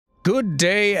Good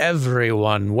day,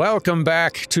 everyone. Welcome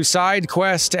back to Side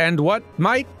Quest and what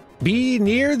might be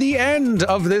near the end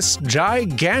of this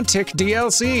gigantic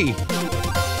DLC.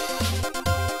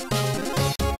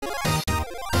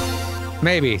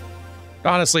 Maybe.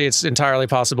 Honestly, it's entirely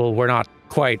possible we're not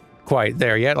quite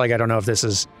there yet. Like, I don't know if this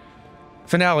is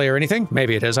finale or anything.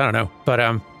 Maybe it is, I don't know.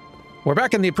 But, we're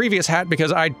back in the previous hat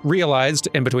because I realized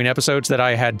in between episodes that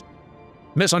I had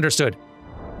misunderstood.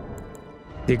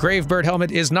 The Gravebird helmet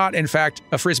is not, in fact,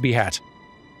 a frisbee hat.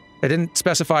 It didn't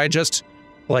specify just,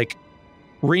 like,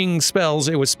 ring spells.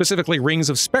 It was specifically rings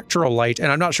of spectral light,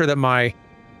 and I'm not sure that my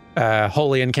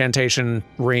holy incantation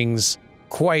rings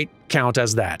quite count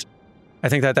as that. I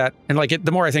think that and like,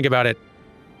 the more I think about it,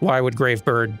 why would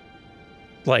Gravebird,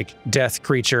 like, death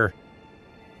creature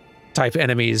type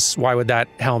enemies, why would that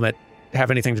helmet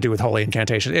have anything to do with holy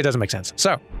incantation? It doesn't make sense.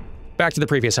 So, back to the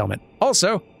previous helmet.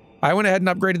 Also, I went ahead and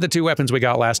upgraded the two weapons we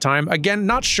got last time. Again,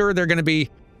 not sure they're going to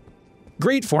be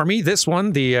great for me. This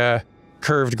one, the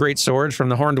curved greatsword from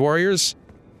the Horned Warriors,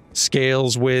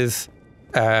 scales with...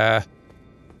 Okay,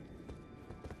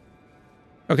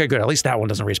 good. At least that one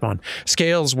doesn't respawn.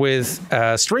 Scales with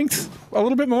strength a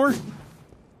little bit more.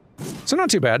 So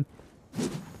not too bad.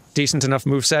 Decent enough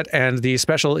moveset, and the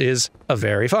special is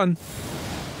very fun.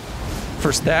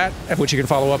 First that, which you can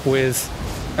follow up with...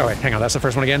 Oh wait, hang on, that's the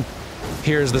first one again.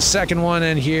 Here's the second one,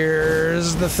 and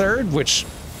here's the third, which,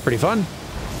 pretty fun.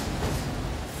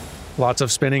 Lots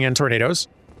of spinning and tornadoes.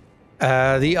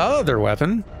 The other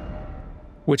weapon,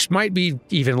 which might be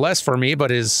even less for me, but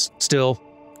is still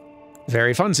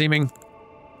very fun-seeming.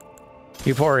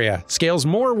 Euphoria. Scales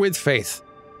more with faith,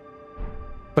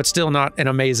 but still not an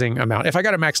amazing amount. If I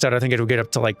got it maxed out, I think it would get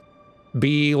up to, like,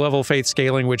 B-level faith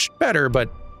scaling, which better,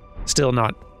 but still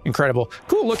not incredible.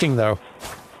 Cool looking, though.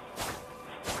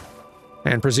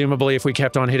 And presumably, if we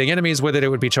kept on hitting enemies with it, it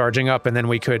would be charging up, and then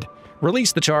we could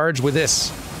release the charge with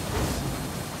this.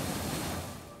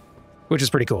 Which is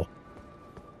pretty cool.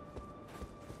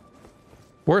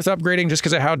 Worth upgrading just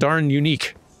because of how darn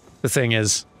unique the thing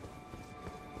is.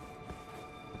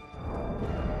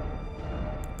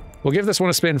 We'll give this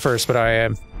one a spin first, but I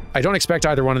don't expect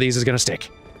either one of these is going to stick.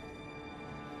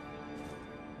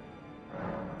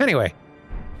 Anyway.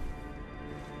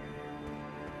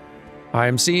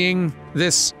 I'm seeing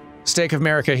this Stake of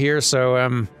America here, so,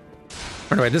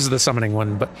 anyway, this is the summoning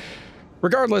one, but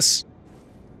regardless,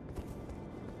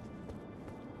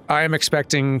 I am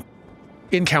expecting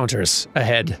encounters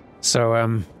ahead,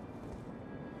 so,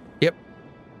 yep.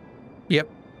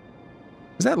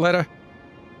 Is that Leda?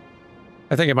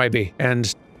 I think it might be,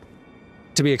 and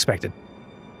to be expected.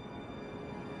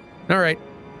 Alright.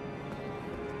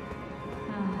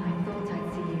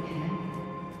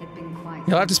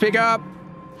 You'll have to speak up!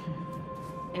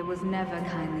 It was never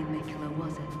kindly Mikula,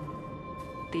 was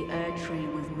it? The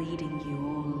Erdtree was leading you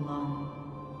all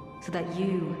along, so that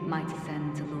you might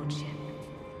ascend to lordship.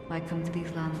 Why come to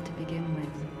these lands to begin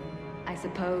with? I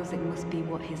suppose it must be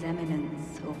what His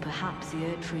Eminence, or perhaps the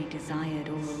Erdtree desired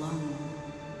all along.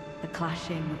 The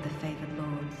clashing of the favored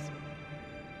lords.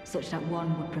 Such that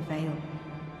one would prevail,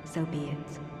 so be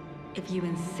it. If you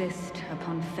insist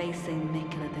upon facing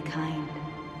Mikula the Kind,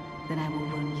 then I will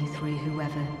run you through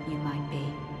whoever you might be.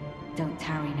 Don't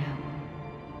tarry now.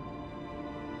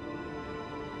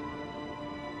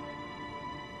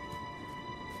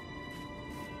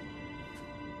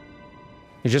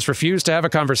 You just refuse to have a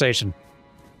conversation.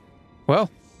 Well,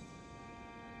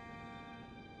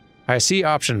 I see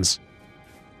options.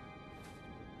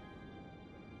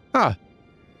 Ah,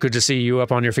 good to see you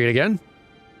up on your feet again.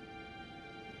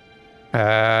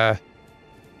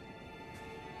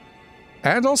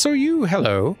 And also you,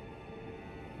 hello.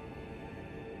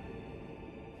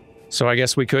 So I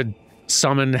guess we could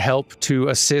summon help to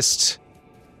assist.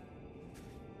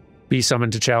 Be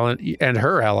summoned to challenge, and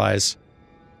her allies.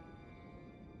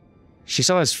 She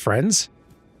still has friends?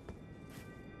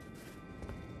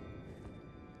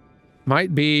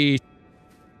 Might be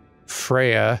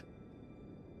Freya.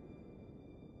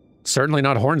 Certainly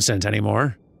not Hornsent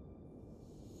anymore.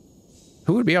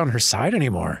 Who would be on her side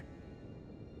anymore?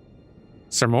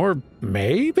 Sir Moore,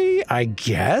 maybe? I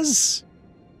guess?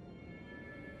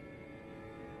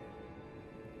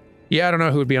 Yeah, I don't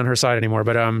know who would be on her side anymore,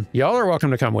 but, y'all are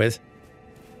welcome to come with.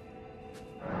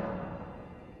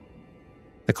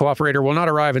 The cooperator will not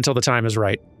arrive until the time is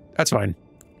right. That's fine.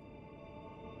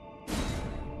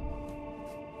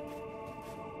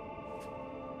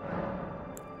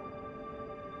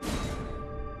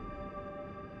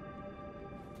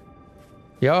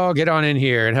 Y'all get on in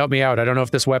here and help me out. I don't know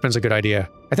if this weapon's a good idea.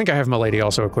 I think I have my lady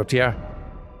also equipped, yeah?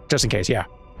 Just in case, yeah.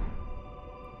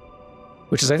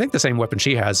 which is, I think, the same weapon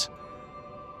she has.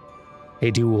 A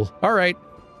duel. All right.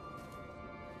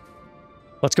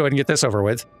 Let's go ahead and get this over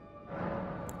with.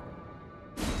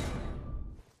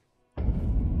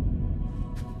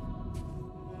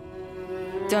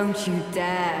 Don't you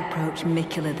dare approach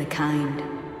Mikula the Kind.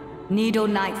 Needle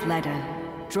Knight's Leda,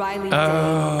 Dryleaf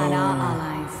Day, and our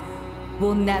allies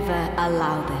will never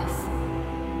allow this.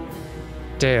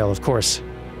 Dale, of course.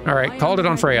 All right, called it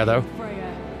on Freya, though.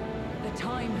 Freya, the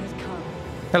time has come.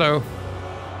 Hello.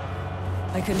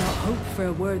 I could not hope for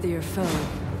a worthier foe.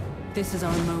 This is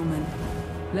our moment.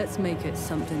 Let's make it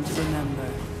something to remember.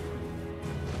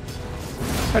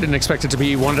 I didn't expect it to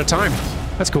be one at a time.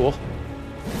 That's cool.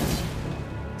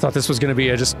 Thought this was going to be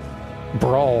a just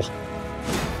brawl.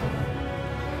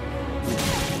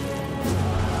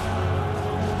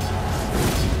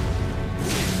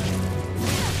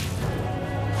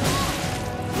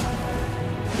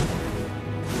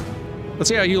 Let's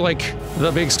see how you like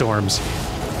the big storms.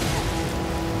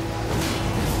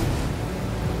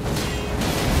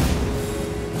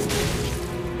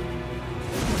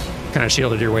 Kind of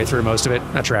shielded your way through most of it.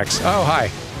 That tracks. Oh,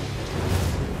 hi.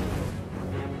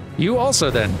 You also,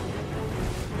 then.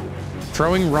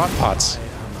 Throwing rot pots.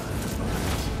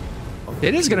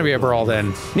 It is going to be a brawl,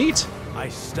 then. Neat. I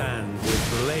stand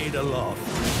with blade aloft,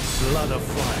 blood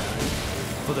afire,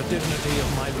 for the dignity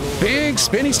of my lord. Big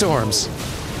spinny storms.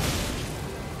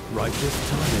 Righteous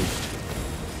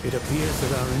tarnished. It appears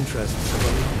that our interests have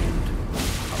aligned.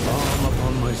 Balm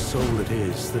upon my soul it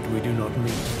is that we do not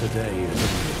meet today as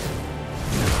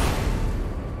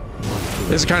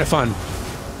This is kind of fun.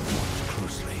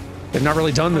 closely. They've not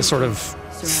really done this sort of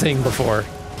thing before.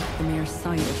 The mere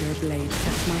sight of your blade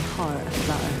sets my heart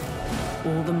aflutter.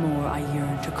 All the more I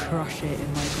yearn to crush it in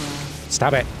my grasp.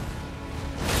 Stop it.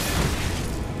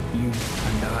 You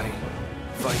and I,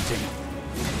 fighting.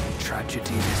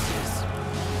 Tragedy this is.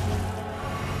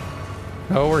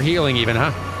 Oh, we're healing even,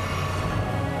 huh?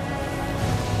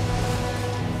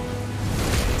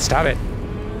 Stop it.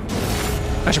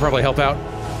 I should probably help out.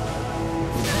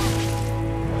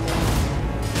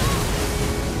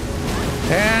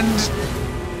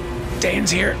 And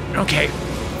Dane's here. Okay.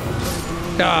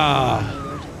 Ah.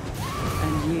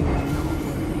 And you are not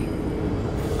worthy.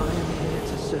 I am here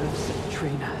to serve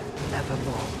Citrina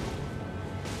evermore.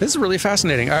 This is really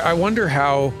fascinating. I wonder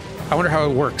how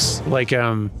it works. Like,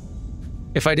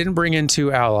 if I didn't bring in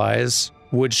 2 allies,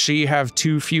 would she have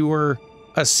 2 fewer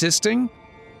assisting?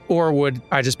 Or would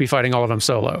I just be fighting all of them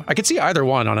solo? I could see either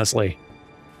one, honestly,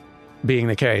 being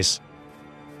the case.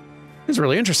 It's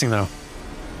really interesting, though.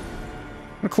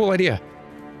 What a cool idea.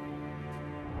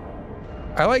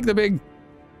 I like the big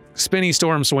spinny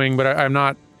storm swing, but I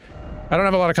don't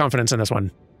have a lot of confidence in this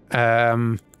one.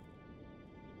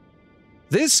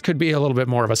 This could be a little bit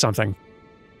more of a something.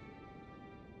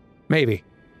 Maybe.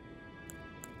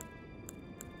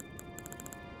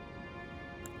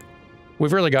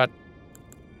 We've really got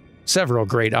several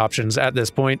great options at this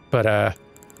point, but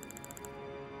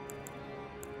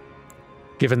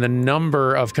given the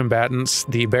number of combatants,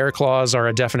 the bear claws are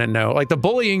a definite no. Like, the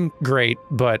bullying, great,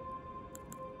 but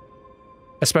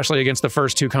especially against the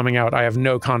first 2 coming out, I have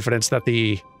no confidence that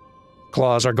the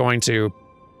claws are going to...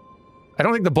 I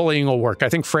don't think the bullying will work. I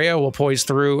think Freya will poise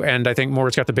through, and I think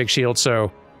Mord's got the big shield,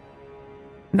 so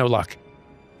no luck.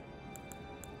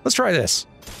 Let's try this.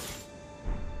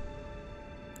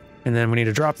 And then we need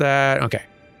to drop that. Okay.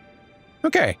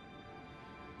 Okay.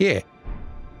 Yeah.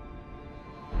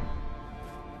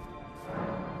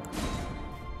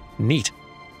 Neat.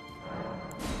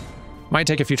 Might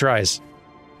take a few tries.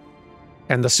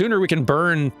 And the sooner we can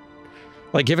burn,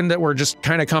 like, given that we're just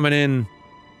kind of coming in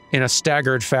a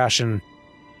staggered fashion,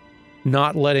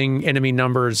 not letting enemy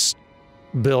numbers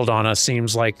build on us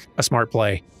seems like a smart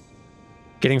play.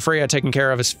 Getting Freya taken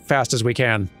care of as fast as we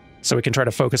can, so we can try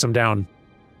to focus them down,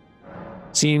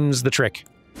 seems the trick.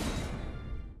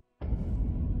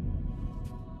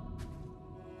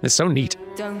 It's so neat.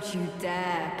 Don't you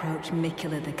dare approach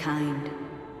Mikula the Kind.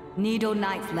 Needle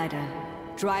Knight's Leda,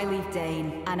 Dryleaf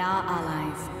Dane, and our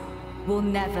allies will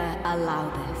never allow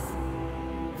this.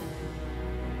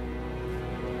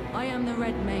 I am the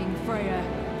Red Mane, Freya.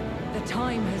 The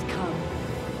time has come.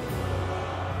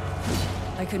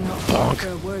 I could not hope for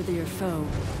a worthier foe.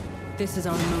 This is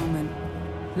our moment.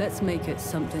 Let's make it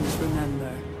something to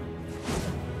remember.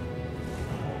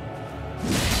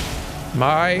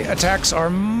 My attacks are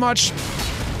much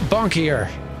bonkier.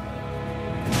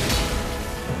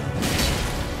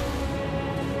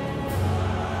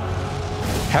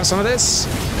 Have some of this.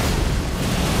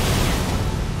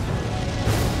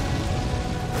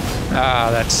 Ah,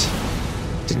 that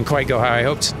didn't quite go how I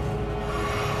hoped.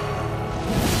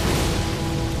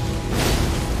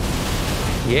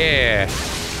 Yeah.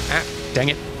 Ah, dang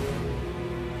it.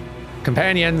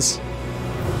 Companions.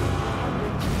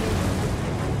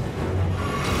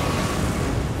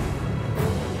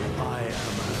 I am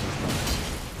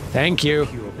Thank you.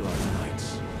 pure blood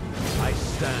knights. I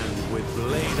stand with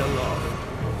blade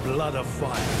aloft, blood of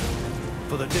fire,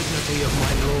 for the dignity of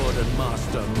my lord and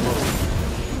master Mo.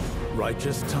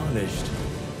 Righteous tarnished.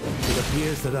 It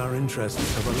appears that our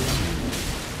interests have aligned.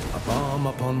 A balm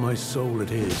upon my soul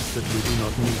it is that we do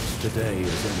not meet today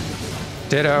as enemies.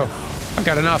 Ditto. I've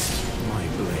got enough. My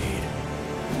blade.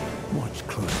 Watch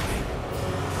closely.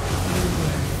 You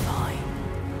were fine.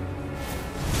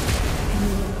 And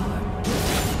you were part.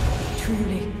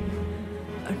 Truly,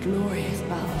 a glorious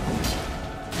battle.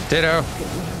 Ditto.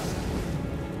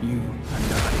 You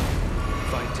and I,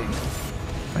 fighting.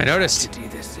 I noticed. Tragedy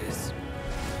this is.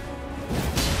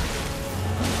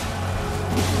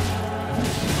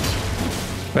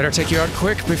 Better take you out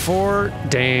quick before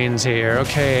Dane's here.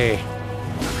 Okay.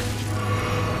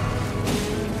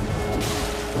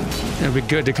 It'd be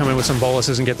good to come in with some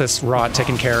boluses and get this rot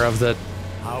taken care of. The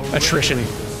How attrition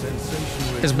rarely the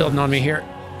sensation is building on me here.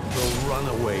 the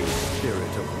runaway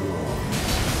spirit of war.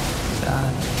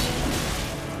 That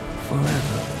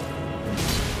forever.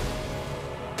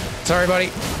 Sorry,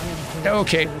 buddy.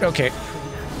 Okay, okay.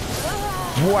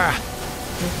 Wow.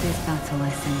 With this battle, I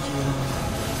send you on.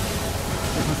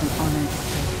 It was an honor to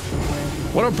face your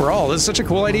worthy. What a brawl. This is such a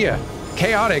cool idea.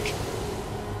 Chaotic,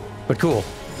 but cool.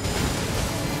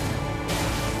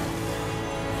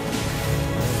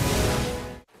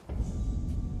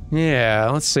 Yeah,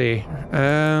 let's see.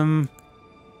 That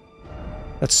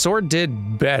sword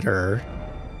did better.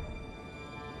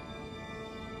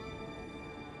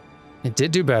 It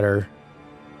did do better.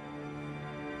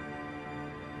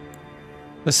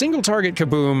 The single target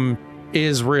kaboom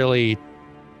is really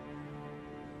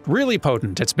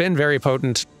potent. It's been very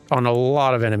potent on a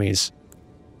lot of enemies.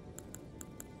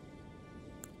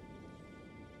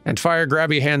 And fire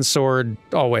grabby hand sword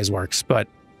always works, but...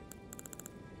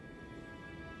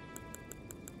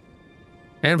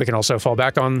 And we can also fall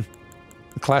back on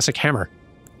the classic hammer.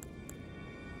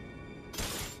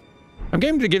 I'm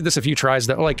game to give this a few tries,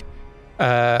 though. Like,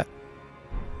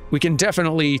 we can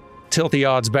definitely tilt the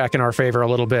odds back in our favor a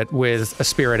little bit with a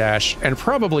Spirit Ash, and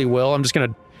probably will. I'm just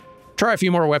gonna try a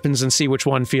few more weapons and see which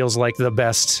one feels like the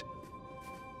best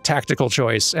tactical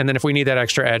choice. And then if we need that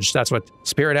extra edge, that's what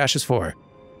Spirit Ash is for.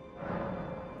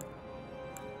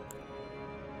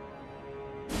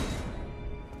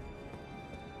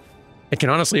 It can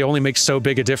honestly only make so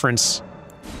big a difference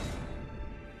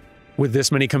with this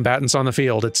many combatants on the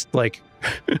field. It's like,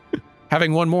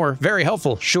 having one more, very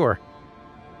helpful, sure.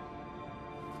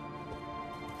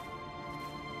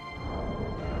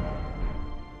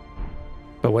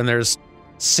 But when there's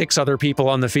 6 other people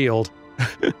on the field...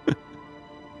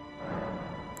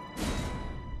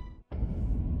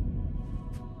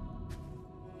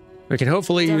 We can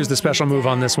hopefully use the special move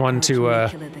on this one to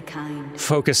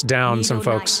focus down some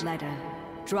folks. Leda,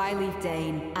 Dryleaf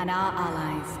Dane, and our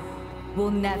allies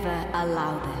will never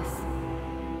allow this.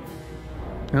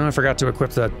 Oh, I forgot to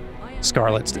equip the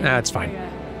Scarlet. That's fine.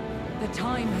 The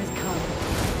time has come.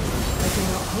 I do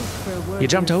not hope for a word. You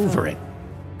jumped over it.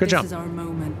 Good This jump. is our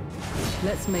moment.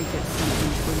 Let's make it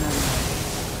something to remember.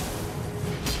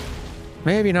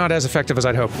 Maybe not as effective as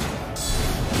I'd hoped.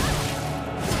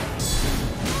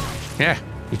 Yeah,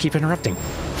 you keep interrupting.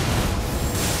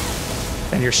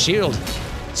 And your shield,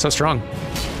 so strong.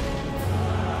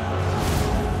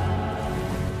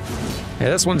 Yeah,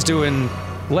 this one's doing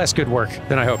less good work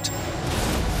than I hoped.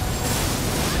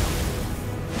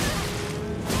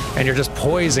 And you're just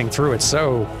poising through it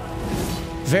so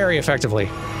very effectively.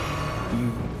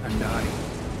 You and I,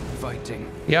 fighting.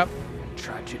 Yep.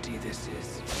 Tragedy this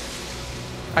is.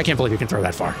 I can't believe you can throw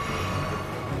that far.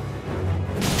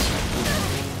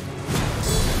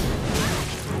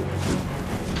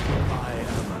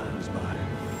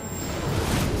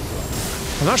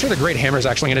 I'm not sure the Great Hammer is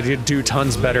actually going to do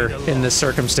tons better in this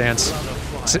circumstance,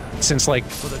 since, like,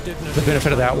 the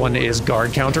benefit of that one is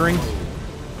guard countering.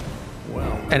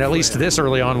 And at least this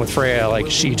early on with Freya, like,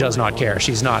 she does not care.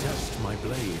 She's not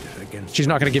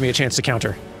going to give me a chance to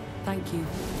counter. Thank you,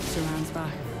 Sir Ansbach.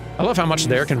 I love how much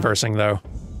they're conversing, though.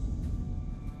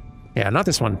 Yeah, not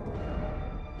this one.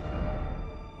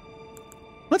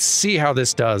 Let's see how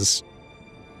this does.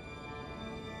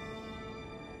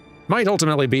 Might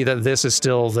ultimately be that this is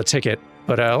still the ticket,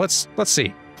 but let's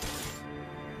see.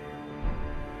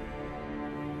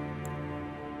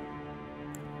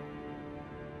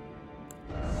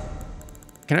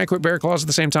 Can I equip Bear Claws at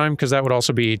the same time? Because that would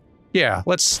also be... Yeah,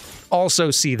 let's also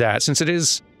see that, since it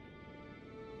is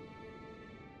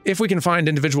if we can find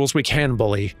individuals we can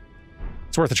bully,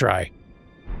 it's worth a try.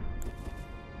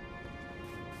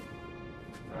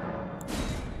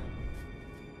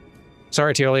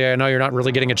 Sorry, Teolia, I know you're not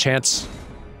really getting a chance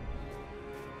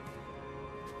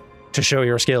to show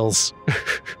your skills.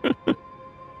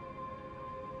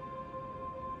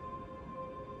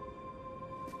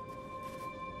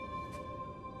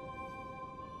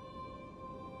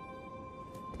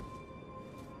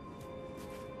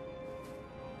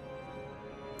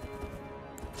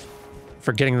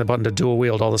 Forgetting the button to dual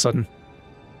wield all of a sudden.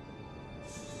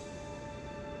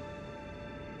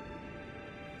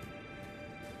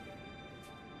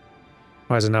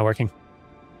 Why is it not working?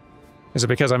 Is it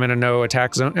because I'm in a no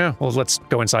attack zone? Yeah, well, let's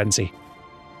go inside and see.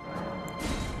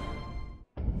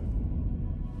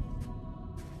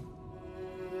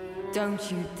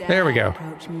 Don't you dare. There we go.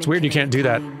 It's weird you can't do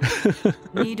that.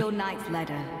 Needle Knight's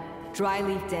Leda,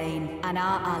 Dryleaf Dane, and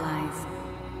our allies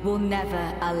will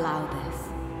never allow this.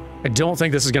 I don't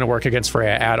think this is going to work against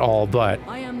Freya at all, but...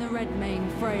 I am the Red Mane,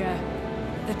 Freya.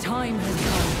 The time has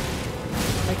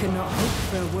come. I could not hope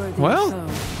for a worthy foe.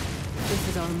 This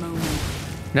is our moment.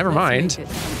 Never mind. Make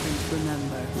it something to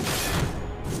remember.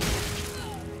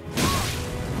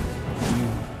 You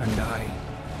and I.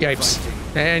 Yipes.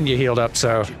 And you healed up,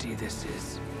 so... Tragedy this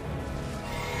is.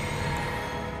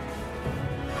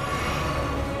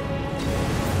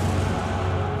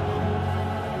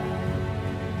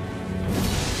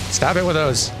 Stop it with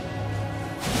those.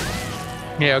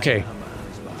 Yeah, okay.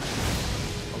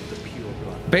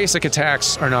 Basic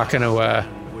attacks are not going to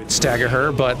stagger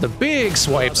her, but the big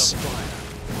swipes,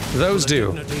 those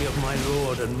do. Dignity of my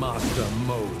lord and master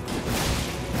Mo.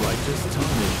 Righteous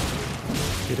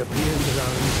tarnished. It appears that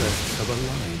our interests have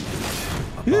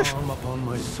aligned. A balm upon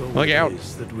my soul Look out.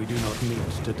 is that we do not meet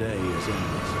today as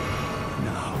enemies.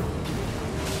 Now,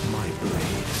 my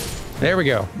blade. There we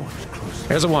go. Watch closely.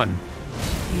 There's a 1.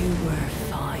 You were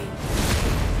fine.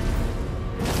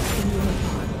 In your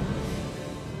heart.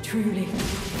 Truly.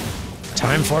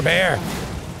 Time for bear.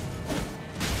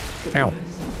 Ow.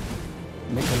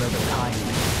 Miquella the Kind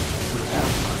will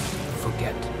help us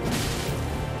forget.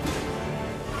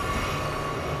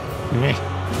 Meh.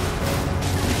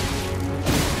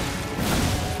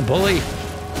 Bully.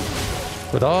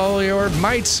 With all your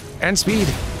might and speed.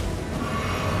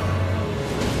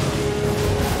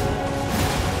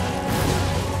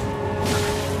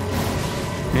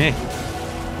 Meh.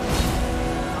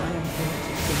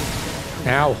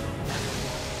 Ow.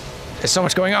 There's so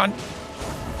much going on.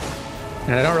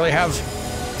 And I don't really have...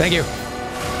 Thank you.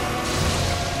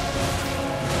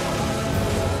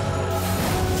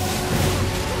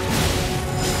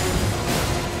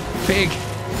 Big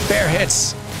bear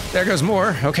hits. There goes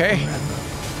more. Okay.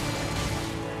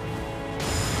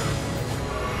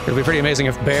 It'll be pretty amazing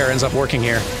if bear ends up working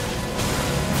here.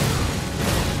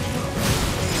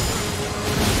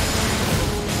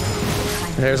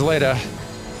 There's Leda.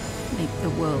 Make the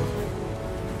world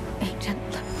a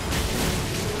gentler.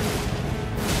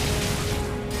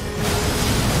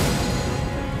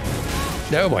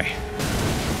 Oh boy.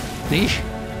 Neesh.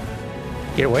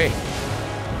 Get away.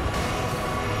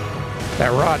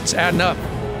 That rot's adding up.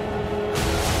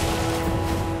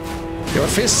 Your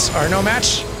fists are no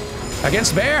match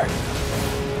against bear.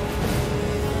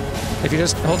 If you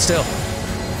just hold still.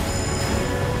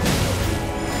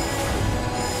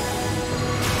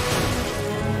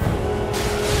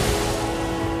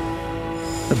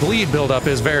 The bleed buildup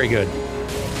is very good. I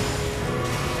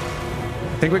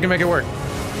think we can make it work.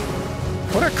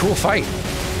 What a cool fight.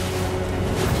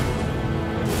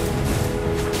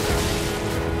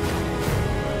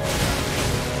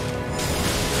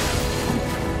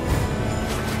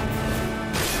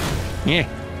 Yeah.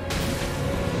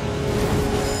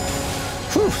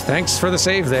 Whew, thanks for the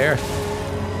save there.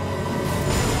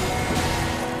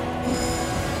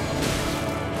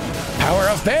 Power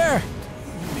of bear!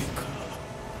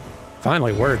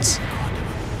 Finally, words.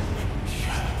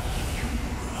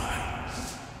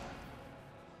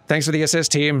 Thanks for the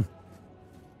assist, team.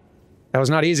 That was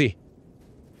not easy.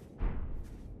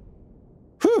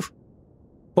 Whew!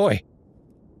 Boy.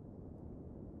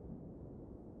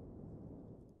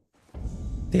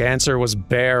 The answer was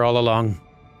bear all along.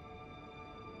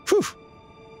 Whew.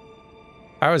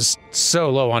 I was so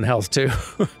low on health, too.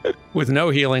 With no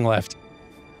healing left.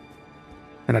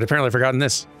 And I'd apparently forgotten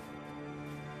this.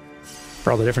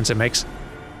 For all the difference it makes.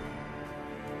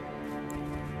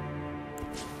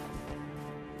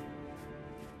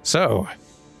 So.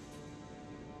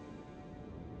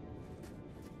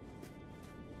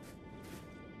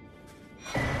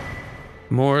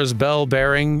 Moore's bell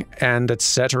bearing and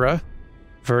etc.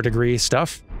 verdigris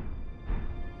stuff.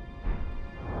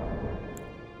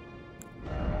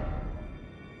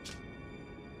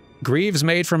 Greaves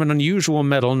made from an unusual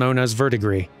metal known as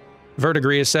verdigris.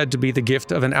 Verdigris is said to be the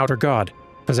gift of an outer god,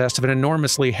 possessed of an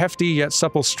enormously hefty yet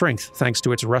supple strength thanks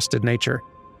to its rusted nature.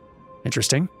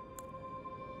 Interesting.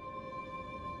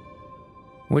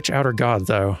 Which outer god,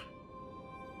 though?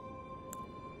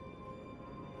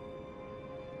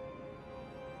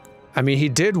 I mean, he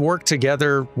did work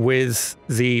together with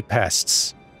the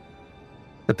pests.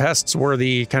 The pests were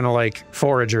the kind of like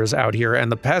foragers out here,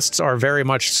 and the pests are very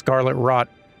much Scarlet Rot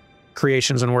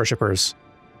creations and worshippers.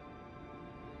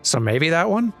 So maybe that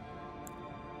one?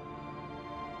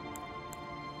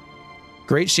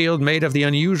 Great shield made of the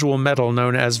unusual metal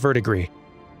known as verdigris.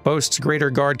 Boasts greater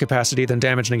guard capacity than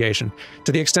damage negation,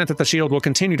 to the extent that the shield will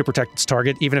continue to protect its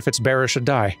target even if its bearer should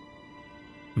die.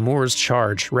 Moor's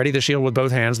Charge. Ready the shield with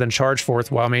both hands, then charge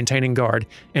forth while maintaining guard,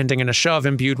 ending in a shove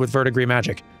imbued with verdigris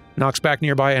magic. Knocks back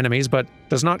nearby enemies, but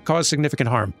does not cause significant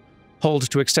harm. Hold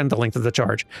to extend the length of the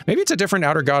charge. Maybe it's a different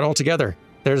outer god altogether.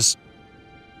 There's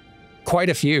quite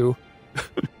a few.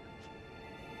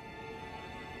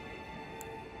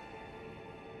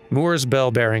 Moor's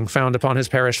bell-bearing, found upon his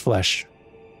perished flesh.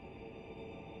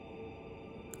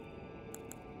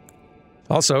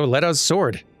 Also, Leda's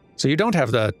sword. So you don't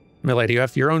have the Milady, you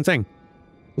have your own thing.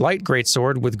 Light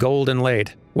greatsword with gold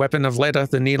inlaid. Weapon of Leda,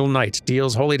 the Needle Knight,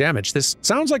 deals holy damage. This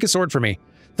sounds like a sword for me.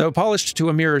 Though polished to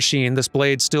a mirror sheen, this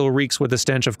blade still reeks with the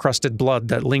stench of crusted blood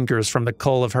that lingers from the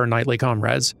cull of her knightly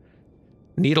comrades.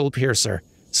 Needle Piercer.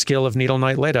 Skill of Needle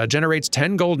Knight Leda generates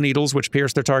 10 gold needles which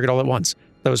pierce their target all at once.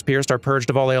 Those pierced are purged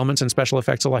of all ailments and special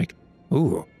effects alike.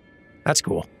 Ooh, that's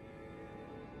cool.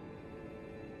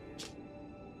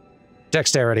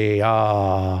 Dexterity,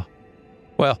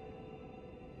 well,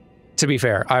 to be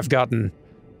fair, I've gotten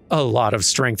a lot of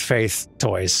Strength Faith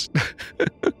toys.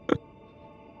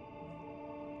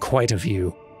 Quite a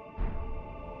few.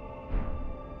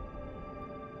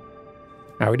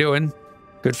 How we doing?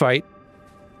 Good fight.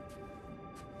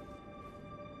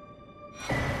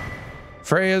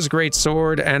 Freya's great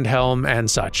sword and helm and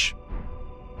such.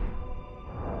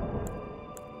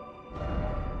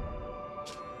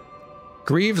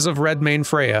 Greaves of Redmane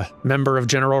Freya, member of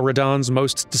General Radahn's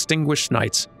most distinguished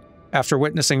knights. After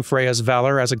witnessing Freya's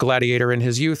valor as a gladiator in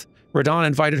his youth, Radahn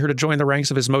invited her to join the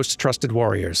ranks of his most trusted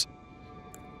warriors.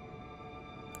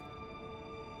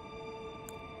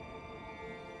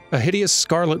 A hideous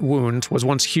scarlet wound was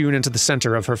once hewn into the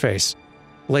center of her face.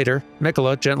 Later,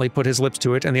 Mikola gently put his lips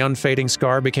to it, and the unfading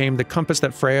scar became the compass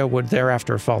that Freya would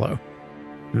thereafter follow.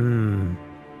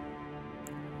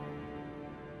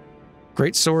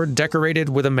 Great sword decorated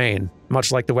with a mane,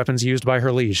 much like the weapons used by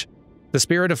her liege. The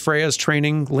spirit of Freya's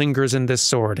training lingers in this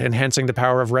sword, enhancing the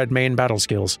power of Redmane battle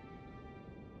skills.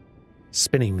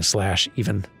 Spinning slash,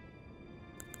 even.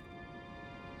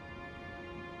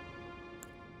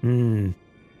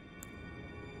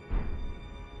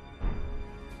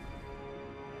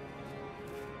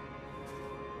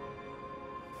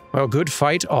 Well, good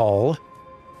fight all.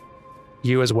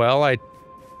 You as well. I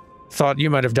thought you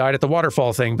might have died at the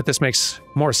waterfall thing, but this makes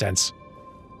more sense.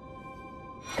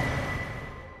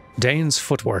 Dane's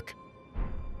footwork.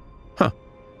 Huh.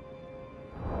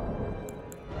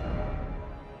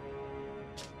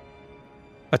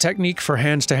 A technique for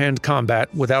hand-to-hand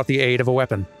combat without the aid of a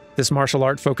weapon. This martial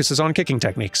art focuses on kicking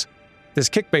techniques. This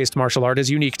kick-based martial art is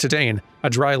unique to Dane, a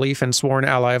dry-leaf and sworn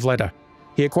ally of Leda.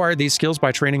 He acquired these skills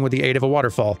by training with the aid of a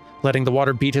waterfall, letting the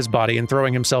water beat his body and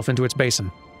throwing himself into its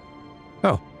basin.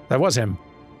 Oh, that was him.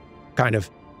 Kind of.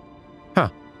 Huh.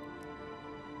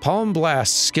 Palm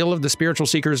Blast, skill of the spiritual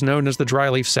seekers known as the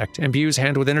Dryleaf Sect, imbues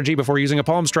hand with energy before using a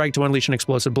palm strike to unleash an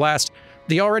explosive blast.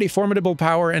 The already formidable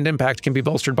power and impact can be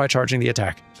bolstered by charging the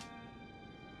attack.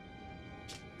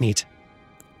 Neat.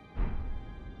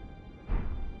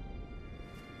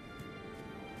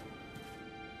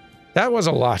 That was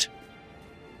a lot.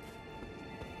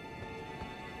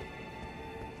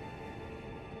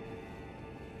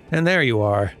 And there you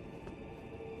are.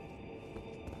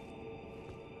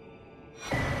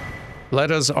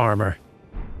 Leda's armor.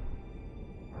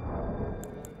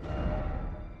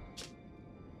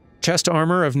 Chest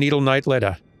armor of Needle Knight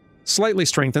Leda. Slightly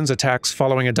strengthens attacks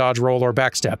following a dodge roll or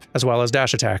backstep, as well as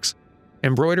dash attacks.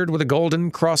 Embroidered with a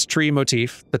golden cross-tree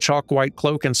motif, the chalk-white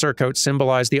cloak and surcoat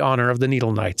symbolize the honor of the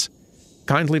Needle Knights.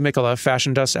 Kindly Mikola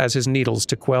fashioned us as his needles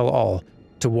to quell all,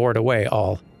 to ward away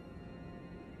all.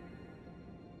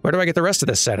 Where do I get the rest of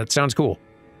this set? It sounds cool.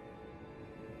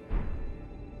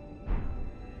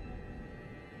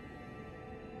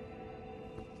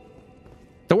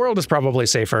 The world is probably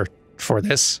safer for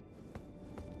this.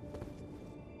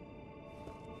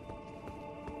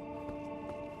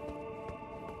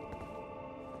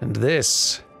 And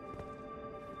this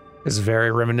is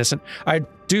very reminiscent. I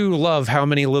do love how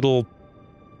many little,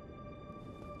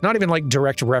 not even like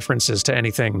direct references to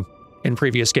anything in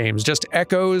previous games, just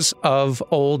echoes of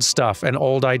old stuff and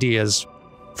old ideas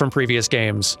from previous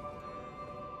games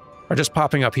are just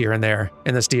popping up here and there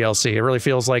in this DLC. It really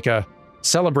feels like a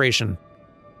celebration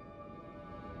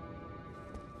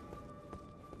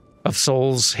of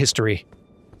Souls history.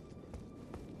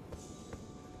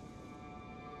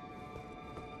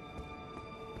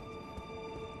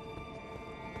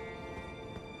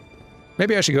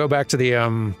 Maybe I should go back to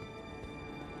the,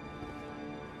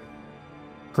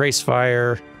 Grace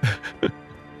Fire.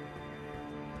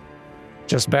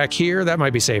 Just back here, that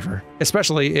might be safer.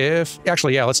 Especially if...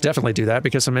 Actually, yeah, let's definitely do that,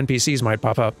 because some NPCs might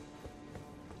pop up.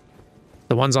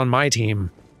 The ones on my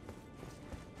team.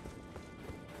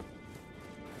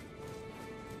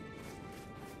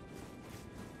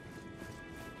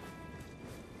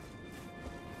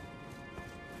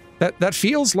 That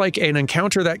feels like an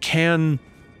encounter that can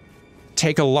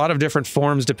take a lot of different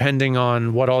forms depending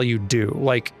on what all you do.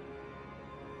 Like,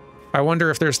 I wonder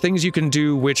if there's things you can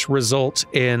do which result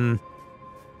in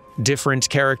different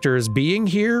characters being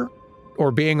here,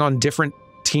 or being on different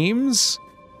teams,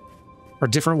 or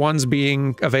different ones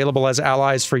being available as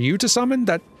allies for you to summon.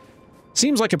 That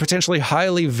seems like a potentially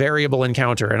highly variable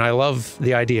encounter, and I love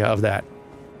the idea of that.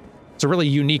 It's a really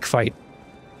unique fight.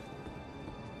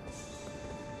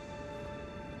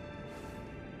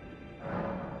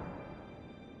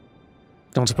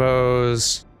 Don't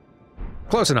suppose...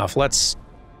 Close enough. Let's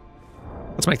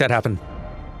make that happen.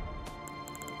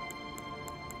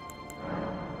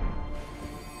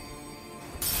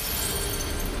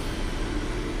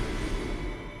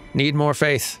 Need more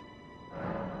faith.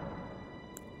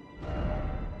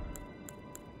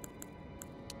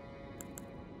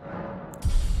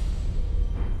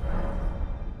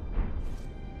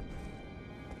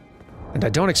 And I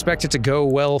don't expect it to go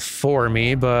well for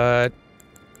me, but...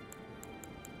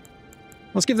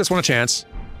 Let's give this one a chance.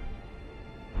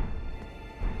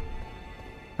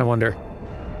 I wonder.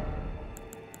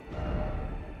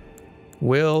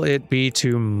 Will it be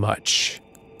too much?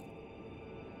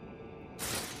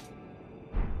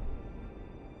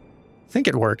 I think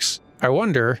it works. I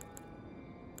wonder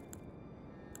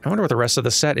what the rest of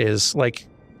the set is. Like,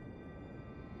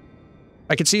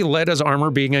 I could see Leda's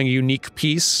armor being a unique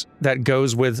piece that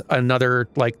goes with another,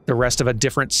 like, the rest of a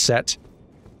different set.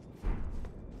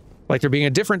 Like, there being a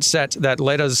different set that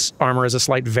Leda's armor is a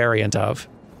slight variant of.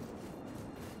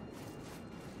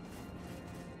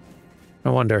 I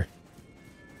wonder.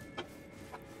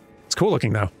 It's cool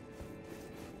looking, though.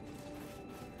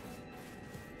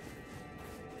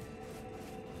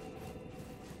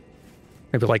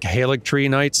 Maybe like Erdtree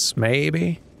Knights,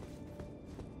 maybe?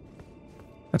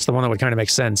 That's the one that would kind of make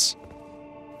sense.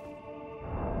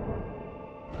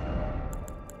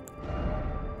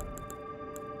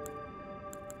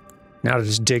 Now to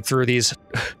just dig through these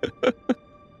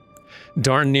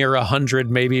darn near 100,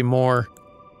 maybe more,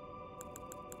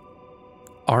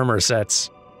 armor sets.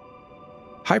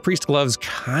 High Priest gloves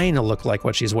kind of look like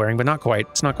what she's wearing, but not quite.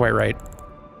 It's not quite right.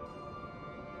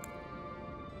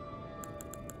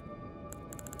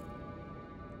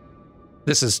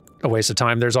 This is a waste of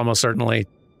time. There's almost certainly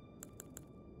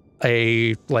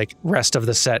a, like, rest of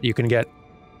the set you can get.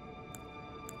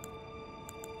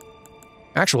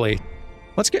 Actually,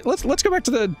 let's go back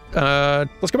to the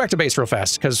let's go back to base real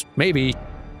fast, because maybe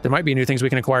there might be new things we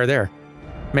can acquire there.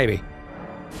 Maybe.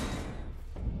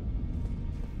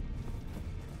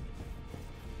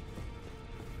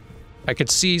 I could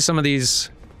see some of these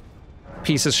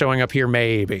pieces showing up here,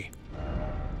 maybe.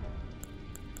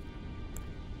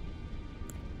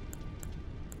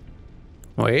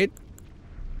 Wait.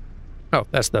 Oh,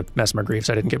 that's the Mesmer Greaves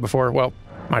I didn't get before. Well,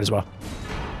 might as well.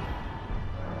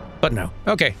 But no.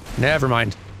 Okay, never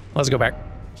mind. Let's go back.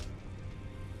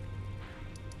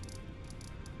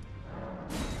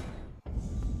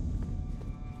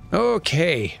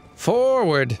 Okay,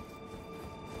 forward.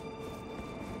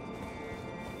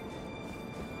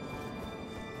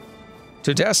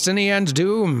 To destiny and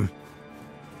doom.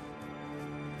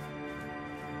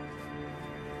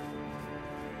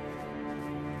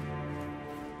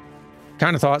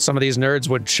 Kind of thought some of these nerds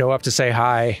would show up to say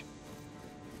hi.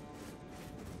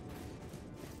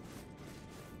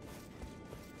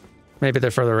 Maybe they're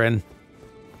further in.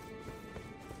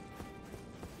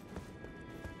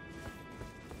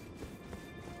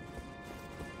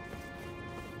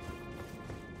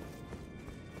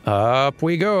 Up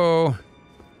we go.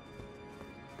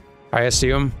 I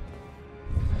assume.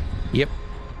 Yep.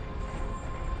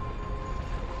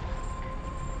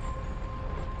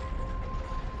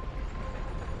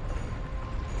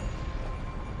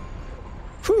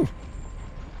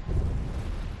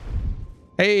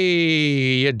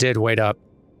 Hey, you did wait up.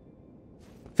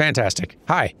 Fantastic.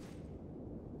 Hi.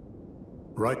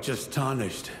 Righteous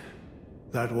Tarnished.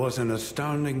 That was an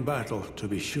astounding battle, to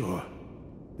be sure.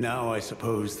 Now I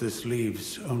suppose this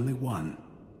leaves only one.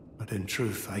 But in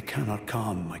truth, I cannot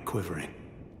calm my quivering.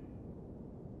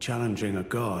 Challenging a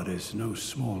god is no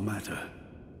small matter.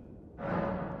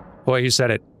 Boy, you said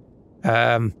it.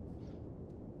 I'd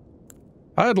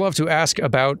love to ask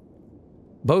about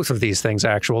both of these things,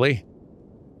 actually.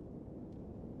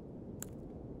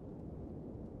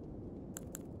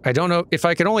 I don't know if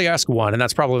I can only ask one, and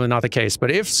that's probably not the case,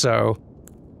 but if so,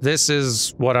 this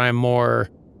is what I'm more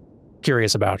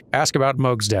curious about. Ask about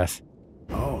Moog's death.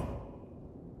 Oh.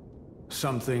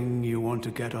 Something you want to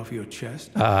get off your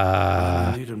chest?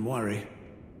 You needn't worry.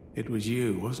 It was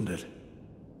you, wasn't it?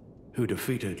 Who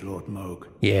defeated Lord Moog.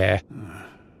 Yeah.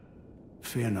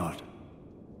 Fear not.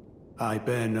 I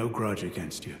bear no grudge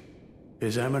against you.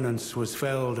 His Eminence was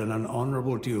felled in an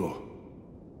honorable duel.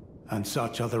 And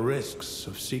such are the risks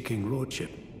of seeking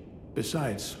lordship.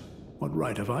 Besides, what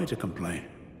right have I to complain?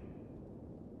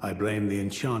 I blame the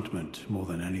enchantment more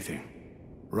than anything.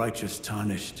 Righteous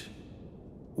Tarnished,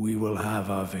 we will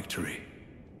have our victory.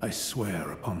 I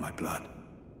swear upon my blood.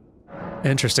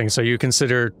 Interesting. So you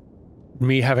consider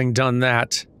me having done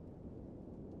that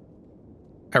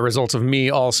a result of me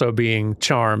also being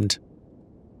charmed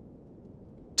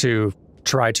to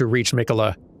try to reach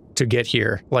Mikola to get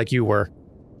here, like you were.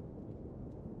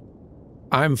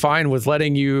 I'm fine with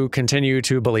letting you continue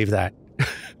to believe that.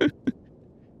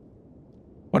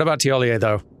 What about Tiolier,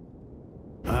 though?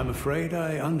 I'm afraid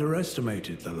I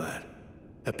underestimated the lad.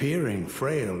 Appearing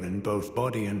frail in both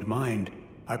body and mind,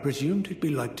 I presumed he'd be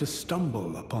like to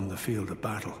stumble upon the field of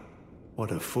battle.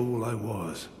 What a fool I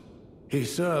was. He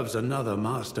serves another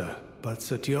master, but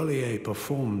Tiolier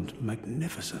performed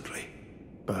magnificently.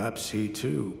 Perhaps he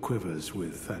too quivers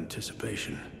with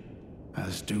anticipation,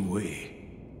 as do we.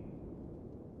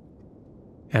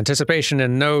 Anticipation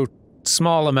and no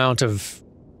small amount of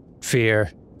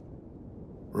fear.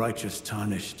 Righteous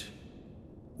Tarnished,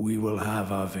 we will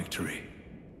have our victory.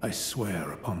 I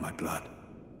swear upon my blood.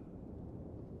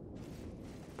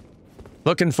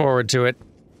 Looking forward to it.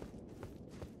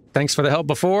 Thanks for the help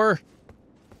before.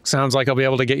 Sounds like I'll be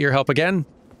able to get your help again.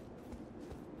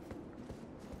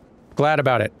 Glad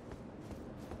about it.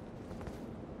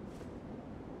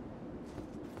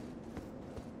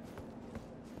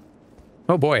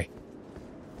 Oh boy.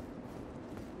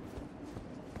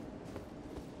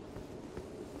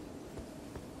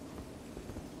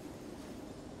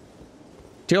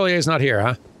 Tiolier's not here,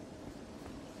 huh?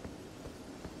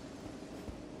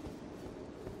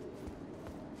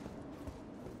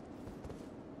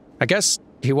 I guess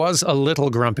he was a little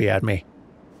grumpy at me.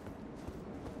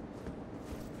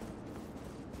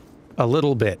 A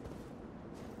little bit.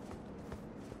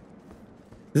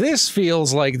 This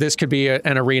feels like this could be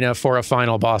an arena for a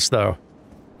final boss, though.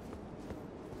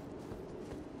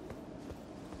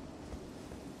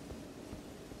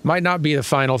 Might not be the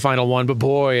final one, but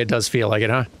boy, it does feel like it,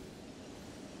 huh?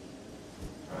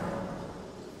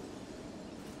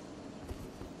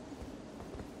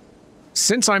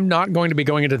 Since I'm not going to be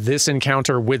going into this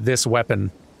encounter with this weapon,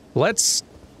 let's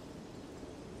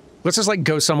just, like,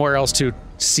 go somewhere else to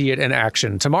see it in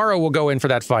action. Tomorrow we'll go in for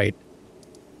that fight.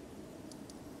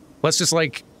 Let's just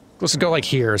go, like,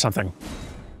 here or something.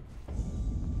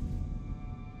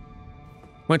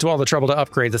 Went to all the trouble to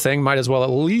upgrade the thing, might as well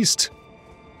at least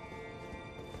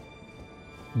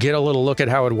get a little look at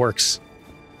how it works.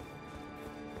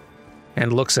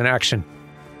 And looks in action.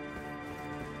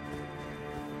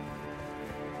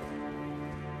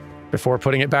 Before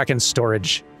putting it back in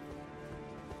storage.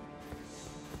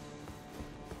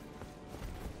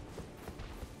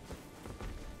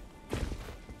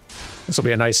 This will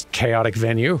be a nice chaotic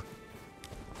venue.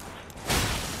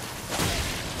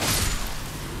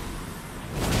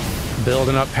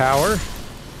 Building up power.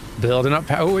 Building up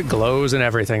power. Oh, it glows and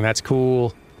everything. That's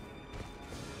cool.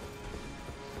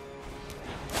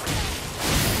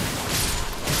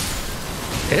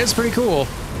 It is pretty cool.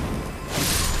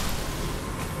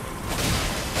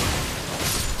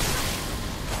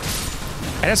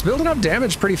 And it's building up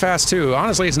damage pretty fast, too.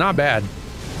 Honestly, it's not bad.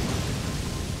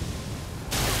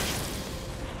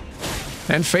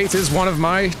 And Faith is one of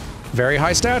my very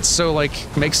high stats, so, like,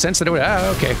 makes sense that it would... Ah,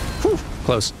 okay. Whew,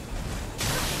 close.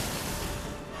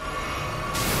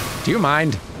 Do you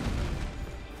mind?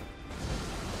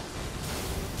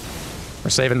 We're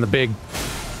saving the big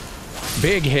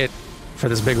hit for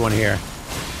this big one here.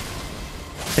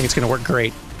 I think it's gonna work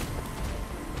great.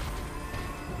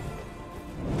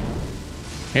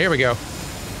 Here we go.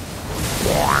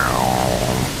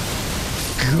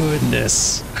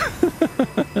 goodness.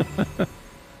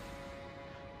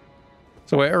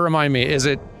 So wait, remind me, is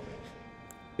it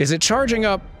charging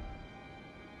up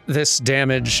this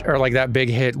damage, or like that big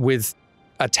hit, with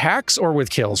attacks or with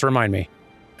kills? Remind me.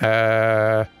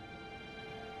 Their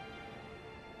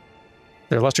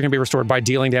luster can be restored by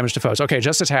dealing damage to foes. Okay,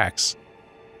 just attacks.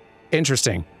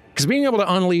 Interesting. Because being able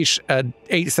to unleash a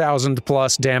 8,000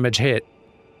 plus damage hit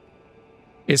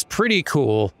is pretty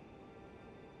cool,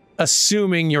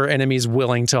 assuming your enemy's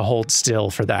willing to hold still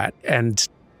for that. And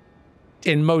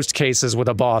in most cases, with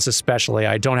a boss especially,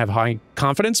 I don't have high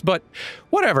confidence, but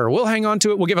whatever. We'll hang on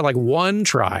to it. We'll give it like one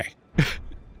try.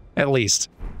 At least.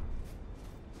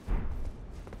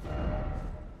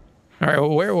 All right, well,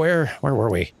 where were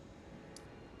we?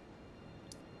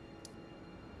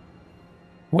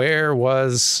 Where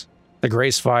was the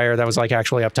Grace Fire that was like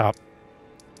actually up top?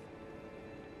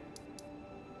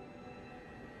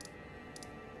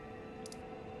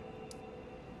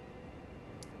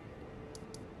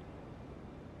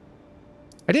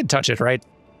 I did touch it, right?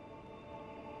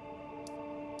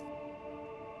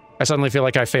 I suddenly feel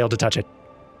like I failed to touch it.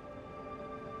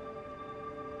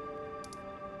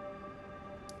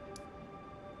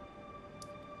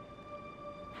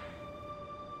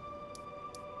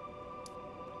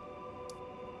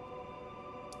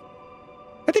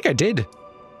 I think I did.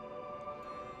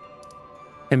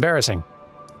 Embarrassing.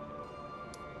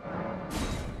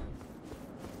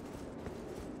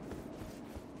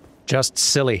 Just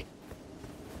silly.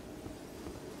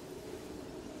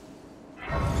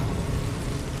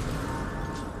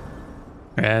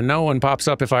 And no one pops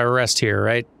up if I rest here,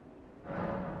 right?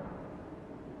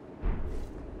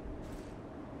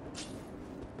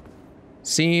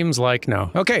 Seems like no.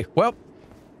 Okay, well,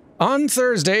 on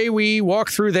Thursday, we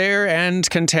walk through there and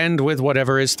contend with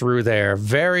whatever is through there.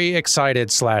 Very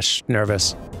excited /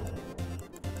 nervous.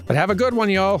 But have a good one,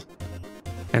 y'all.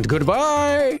 And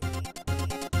goodbye!